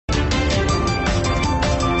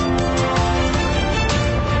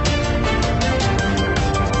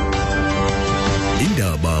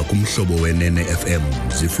Umhlobo Wenene FM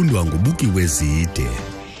zifundwa ngubuki wezide.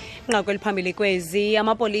 Nqakweli phambili kwezi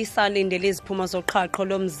amapolisa alindele iziphumo zoqhaqho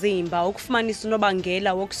lomzimba ukufumanisa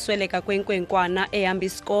unobangela wokusweleka kwenkwenkwana ehamba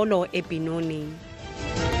isikolo eBinoni.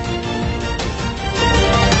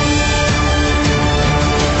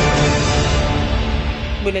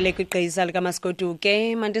 Bulele kwiqhiza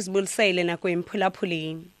likaMasikoduke mandisibulisele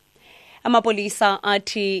nakwemphulaphuleni. Amapolisa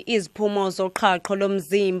athi iziphumo zoqhaqho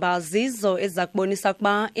lomzimba zizo ezakubonisa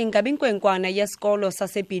kuba ingabi inkwenkwana yesikolo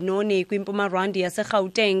saseBinoni kwiMpumalanga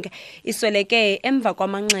yaseGauteng isweleke emva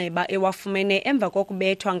kwamanxeba ewafumene emva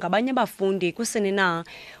kokubethwa ngabanye abafundi kusini na.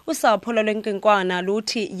 Usapho lwenkwenkwana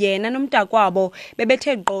luthi yena nomntakwabo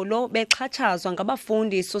bebethe qolo bexhatshazwa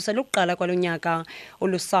ngabafundi susela ukuqala kwalonyaka.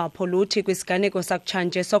 Ulusapho luthi kwisiganeko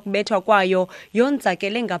sakutshanje sokubethwa kwayo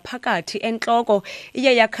yonzakele ngaphakathi entloko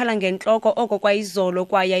iye yakhala ngentloko oko kwayizolo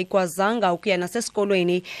kwaye ayikwazanga ukuya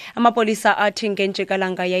nasesikolweni. Amapolisa athi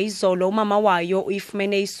ngenjikalanga yayizolo umama wayo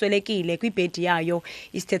uyifumene iswelekile kwibhedi yayo.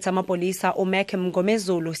 Isithethe amapolisa uMake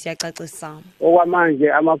Mngomezulu siyacacisa.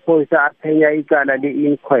 Okwamanje amapolisa aphenya icala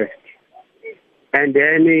le-inquest and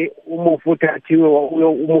then umufi uthathiwe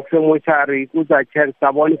umufi emochari kuza-check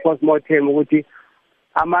sabona i-postmortem ukuthi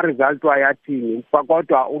ama-result wayathini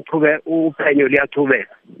kodwa uphenyo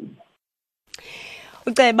liyachubeka.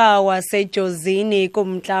 Uceba wasejozini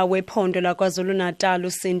kumntla wephondo laKwaZulu-Natal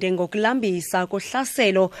usinde ngokulambisa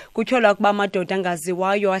kuhlaselo kutyholwa kuba amadoda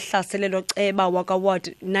angaziwayo ahlasele lo ceba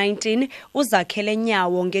waka-Ward 19 uzakhele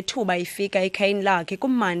nyawo ngethuba ifika ekhayeni lakhe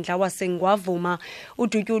kummandla waseNgwavuma.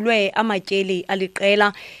 Udutyulwe amatyeli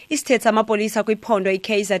aliqela. Isithethe amapolisa kwiphondo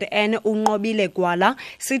iKZN unqobile Gwala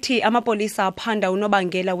sithi amapolisa aphanda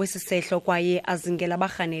unobangela wesisehlo kwaye azingela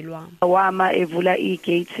abarhanelwa. Wama evula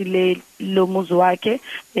igate lomuzi wakhe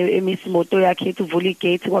emisi imoto yakhe ethi uvula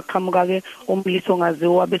igate kwaqhamuka ke umlisi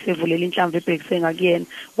ongaziwa wabesevulela inhlamvu ebhekisena kuyena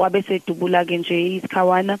wabesedubula ke nje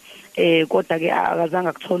isikhawana kodwa ke akazange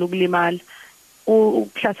akuthola ukulimala.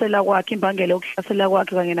 Ukuhlasela kwakhe imbangela yokuhlasela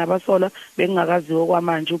kwakhe kanye nabasola bekungakaziwa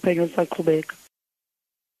kwamanje uphenyo lusaqhubeka.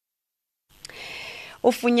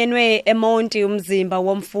 Ufunyenwe eMonti umzimba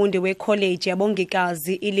womfundi wecollege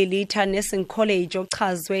yabongikazi iLilitha Nursing College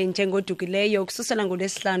ochazwe njengodukileyo kususela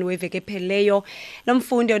ngoLwesihlanu weveke epheleyo. Lo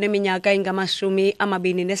mfundi oneminyaka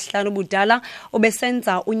engama-25 ubudala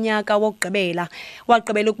ubesenza unyaka wokugqibela.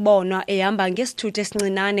 Wagqibela ukubonwa ehamba ngesithuthi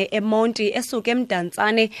esincinane eMonti esuka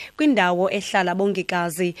eMdantsane kwindawo ehlala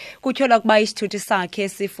abongikazi. Kutyholwa kuba isithuthi sakhe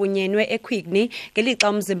sifunyenwe eQuigny ngelixa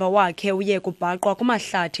umzimba wakhe uye kubhaqwa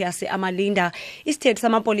kumahlathi ase-Amalinda.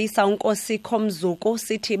 Samapolisa uNkosi Khomzuku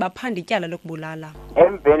sithi baphanda ityala lokubulala.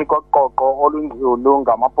 Emveni koqoqo olunzulu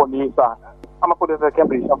ngamapolisa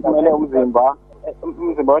eCambridge afumene umzimba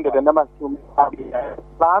wendoda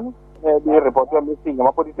enama-25 biripotwe missing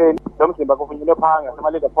ngamapoliseni. Lo mzimba kufunyenwe phaa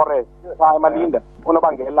ngaseMalinda Forest phaa eMalinda.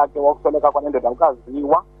 Unobangela ke wokusweleka kwanendoda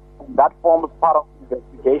ukaziwa. That forms part of the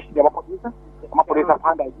investigation yamapolisa. Amapolisa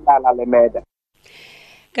aphanda ityala lemeda.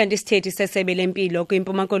 Kanti isithethi sesebe lempilo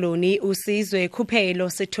kwiMpuma Koloni uSizwe Khuphelo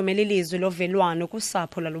sithumela ilizwi lovelwano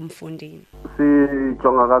kusapho lalomfundi.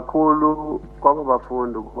 Sijonga kakhulu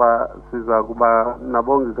kwabafundi kuba siza kuba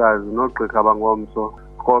nabongikazi nogqirha abangomso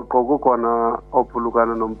qoqo kukhona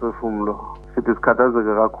ophulukana nomphefumlo. Sithi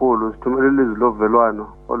sikhathazeke kakhulu sithumela ilizwi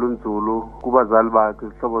lovelwano olunzulu kubazali bakhe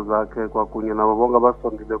izihlobo zakhe kwakunye nabo bonke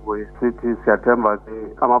abasondile kuye. Sithi siyathemba ke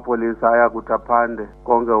amapolisa ayakuthi aphande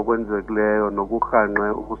konke okwenzekileyo nokurhanqe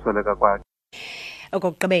ukusweleka kwakhe.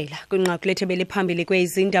 Okugqibela kwinqaku lethebele phambili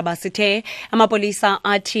kwezindaba sithe amapolisa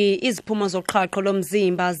athi iziphumo zoqhaqho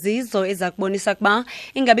lomzimba zizo ezakubonisa kuba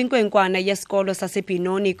ingabi inkwenkwana yesikolo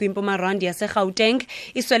saseBinoni kwiMpumalanga yaseGauteng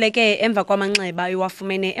isweleke emva kwamanxeba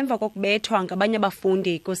ewafumene emva kokubethwa ngabanye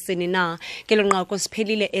abafundi kusini na. Ngelo nqaku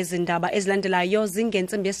siphelile ezindaba ezilandelayo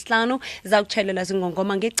zingentsimbi yesihlanu zakutshelela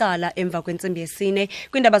zingongoma ngecala emva kwentsimbi yesine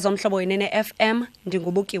kwindaba zomhlobo Wenene FM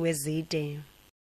ndingubuki wezide.